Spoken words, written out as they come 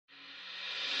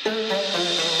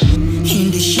In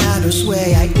the shadows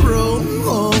where I roam,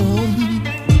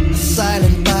 a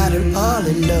silent battle all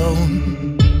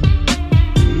alone.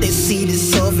 They see the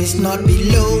surface, not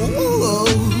below.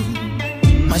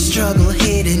 My struggle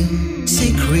hidden,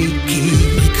 secret key.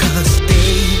 Because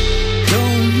they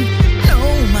don't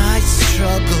know my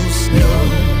struggles. No,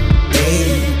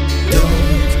 they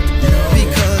don't know.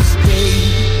 Because they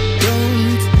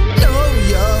don't know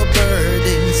your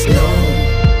burdens. No,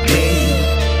 they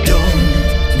don't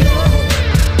know.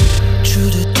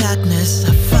 Through the darkness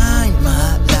I find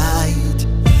my light,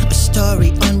 a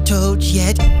story untold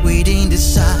yet waiting the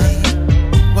side.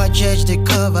 Why judge the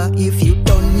cover if you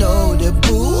don't know the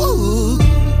book?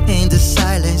 In the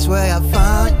silence where I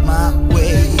find my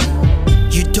way.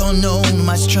 You don't know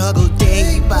my struggle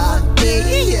day by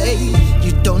day.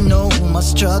 You don't know my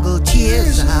struggle,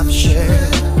 tears I've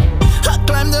shared. I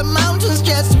climb the mountains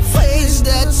just to face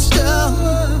that storm.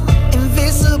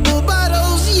 Invisible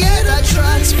battles, yet I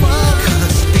transform.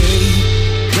 Cause they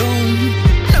don't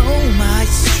know my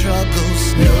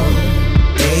struggles. No,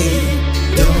 they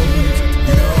don't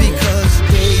know. Because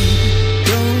they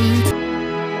don't.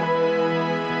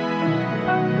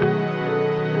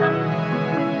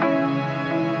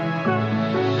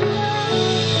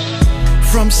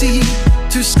 From sea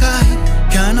to sky,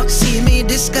 cannot see me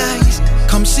disguised.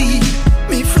 Come see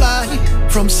me fly.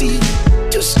 From sea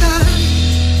to sky,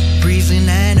 breezing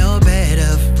and a bed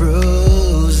of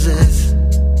roses.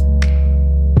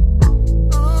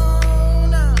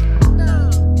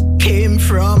 Came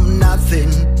from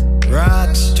nothing,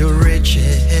 rocks to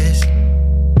riches.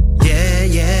 Yeah,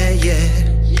 yeah, yeah.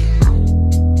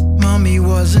 Mommy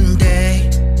wasn't there,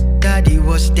 daddy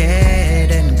was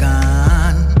dead and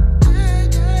gone.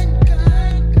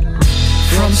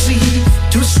 From sea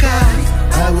to sky,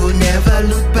 I will never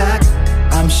look back.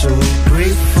 I'm so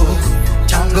grateful,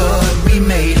 thank God we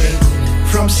made it.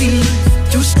 From sea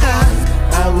to sky,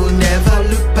 I will never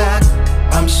look back.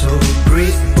 I'm so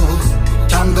grateful,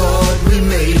 thank God we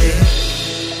made it.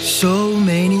 So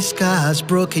many scars,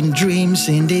 broken dreams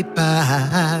in the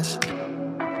past.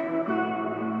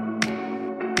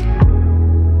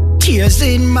 Tears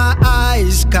in my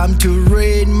eyes come to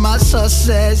rain my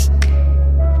success.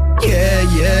 Yeah,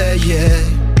 yeah, yeah.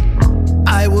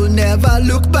 I will never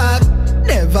look back,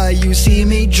 never you see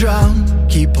me drown.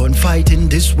 Keep on fighting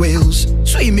these waves,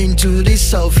 swimming to the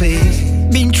surface.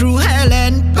 Been through hell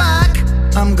and back,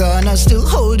 I'm gonna still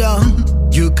hold on.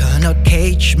 You cannot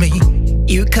cage me,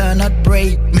 you cannot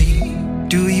break me.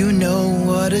 Do you know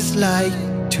what it's like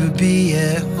to be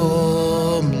a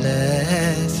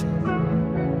homeless?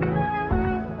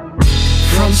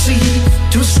 From sea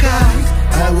to sky,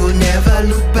 I will never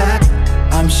look back.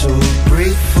 I'm so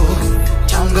grateful,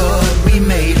 thank God we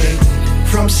made it.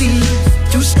 From sea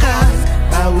to sky,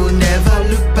 I will never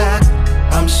look back.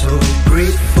 I'm so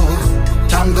grateful,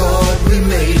 thank God we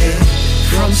made it.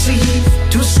 From sea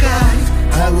to sky,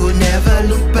 I will never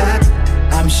look back.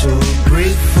 I'm so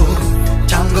grateful,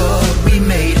 thank God we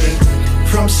made it.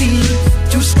 From sea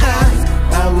to sky,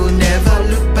 I will never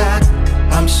look back.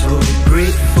 I'm so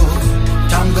grateful,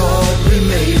 thank God we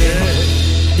made it.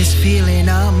 This feeling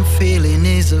I'm feeling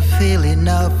is a feeling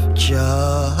of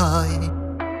joy.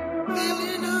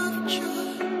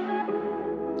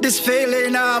 This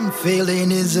feeling I'm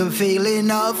feeling is a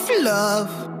feeling of love.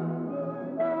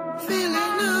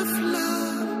 Feeling of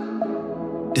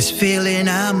love. This feeling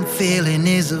I'm feeling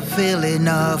is a feeling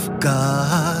of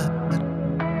God.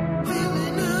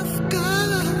 Feeling of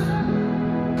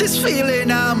God. This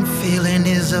feeling I'm feeling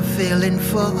is a feeling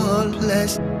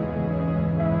faultless.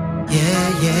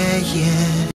 Yeah, yeah,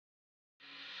 yeah.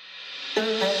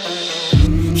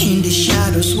 In the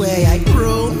shadows where I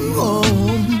roam,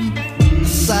 a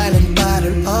silent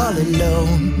battle all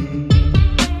alone.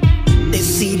 They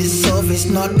see the surface,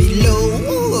 not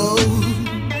below.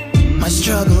 My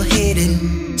struggle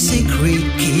hidden, secret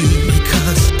key.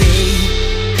 Because they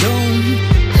don't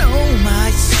know my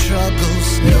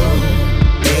struggles. No,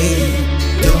 they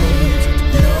don't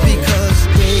know. Because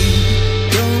they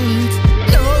don't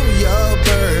know your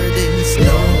burdens.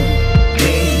 No,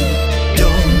 they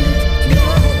don't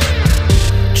know.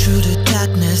 Through the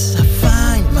darkness I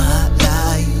find my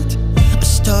light, a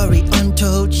story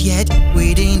untold yet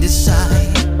waiting the side.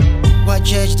 Why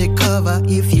judge the cover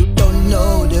if you don't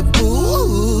know the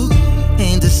book?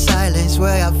 In the silence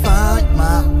where I find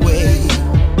my way.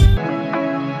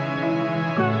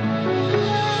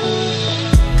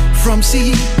 From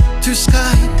sea to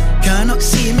sky, cannot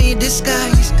see me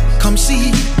disguised. Come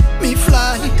see me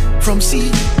fly. From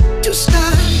sea to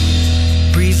sky,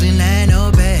 breezing and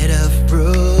a bed of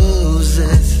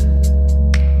roses.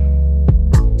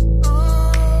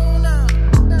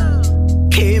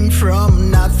 from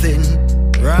nothing,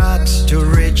 rags to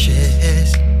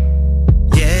riches.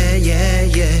 Yeah, yeah,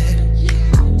 yeah.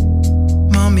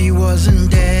 Mommy wasn't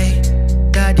there,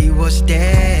 daddy was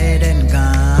dead and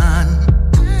gone.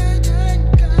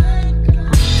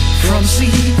 From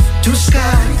sea to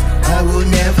sky, I will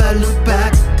never look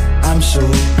back. I'm so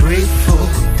grateful,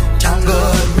 thank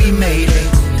God we made it.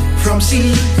 From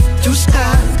sea to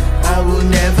sky, I will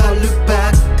never look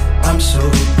back. I'm so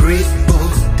grateful,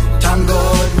 thank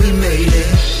God we made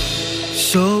it.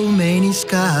 So many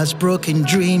scars, broken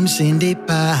dreams in the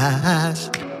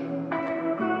past.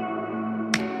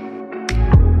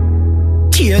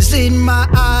 Tears in my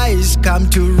eyes come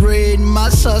to rain my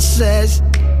success.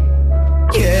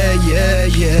 Yeah, yeah,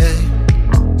 yeah.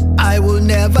 I will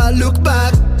never look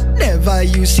back, never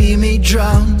you see me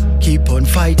drown. Keep on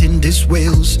fighting these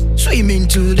whales, swimming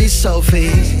to the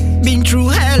surface. Been through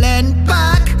hell and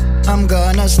back, I'm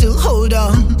gonna still hold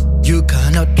on. You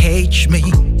cannot cage me,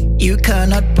 you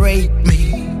cannot break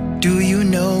me. Do you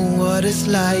know what it's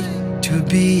like to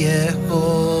be a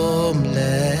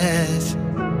homeless?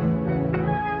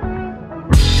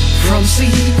 From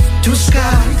sea to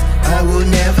sky, I will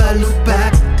never look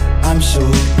back. I'm so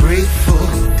grateful,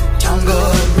 thank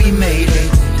God we made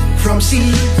it. From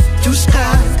sea to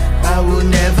sky, I will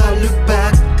never look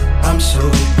back. I'm so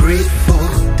grateful,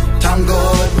 thank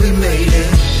God we made it.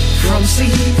 From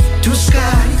sea to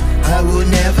sky, I will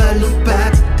never look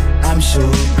back. I'm so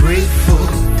grateful,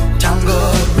 thank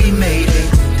God we made it.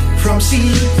 From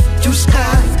sea